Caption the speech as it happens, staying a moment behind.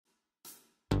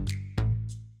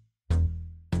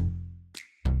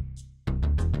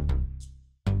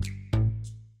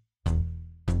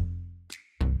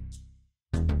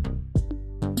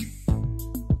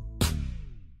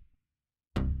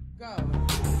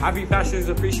Happy Pastors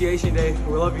Appreciation Day.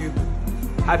 We love you.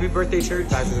 Happy birthday, church.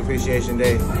 Pastors Appreciation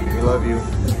Day. We love you.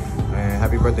 And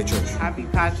happy birthday, church. Happy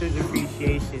Pastors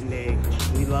Appreciation Day.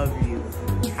 We love you.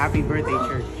 Happy birthday,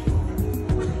 church.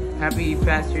 Happy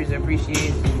Pastors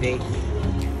Appreciation Day.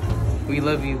 We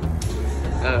love you.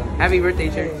 Happy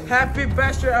birthday, church. Happy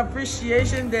Pastor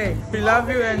Appreciation Day. We love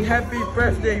you and happy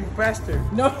birthday, Pastor.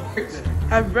 No.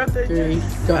 Happy birthday, church.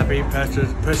 Happy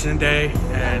Pastors Appreciation Day,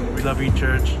 and we love you,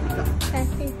 church.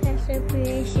 Happy Pastor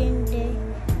Appreciation Day.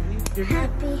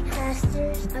 Happy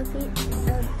Pastors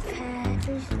Appreciation.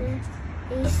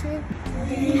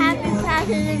 Happy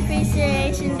Pastors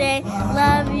Appreciation Day.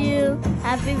 Love you.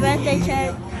 Happy birthday,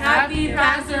 church. Happy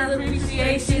Pastors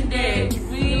Appreciation Day.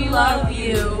 We love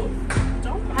you.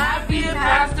 Happy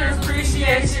Pastors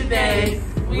Appreciation Day.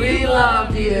 We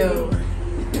love you.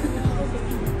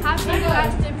 Happy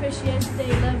Pastor Appreciation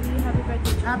Day. Love you. Happy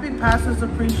birthday. Happy Pastors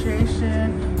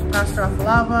Appreciation, Pastor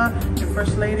Afalava, and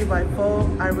First Lady by Folk.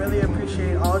 I really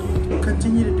appreciate all you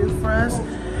continue to do for us.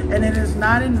 And it is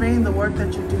not in vain the work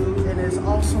that you do. It is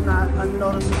also not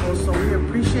unnoticeable. So we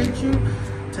appreciate you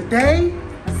today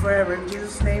and forever. In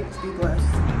Jesus' name, be blessed.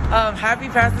 Happy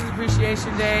Pastors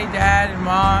Appreciation Day, Dad and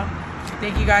Mom.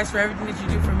 Thank you guys for everything that you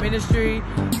do for ministry,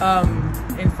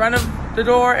 in front of the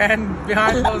door and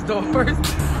behind those doors.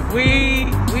 We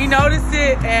noticed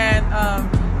it,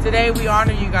 and today we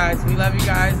honor you guys. We love you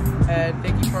guys, and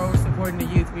thank you for always supporting the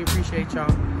youth. We appreciate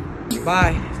y'all.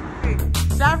 Bye.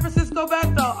 San Francisco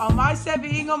Beto, on my 7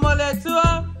 Ingo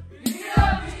Moletua.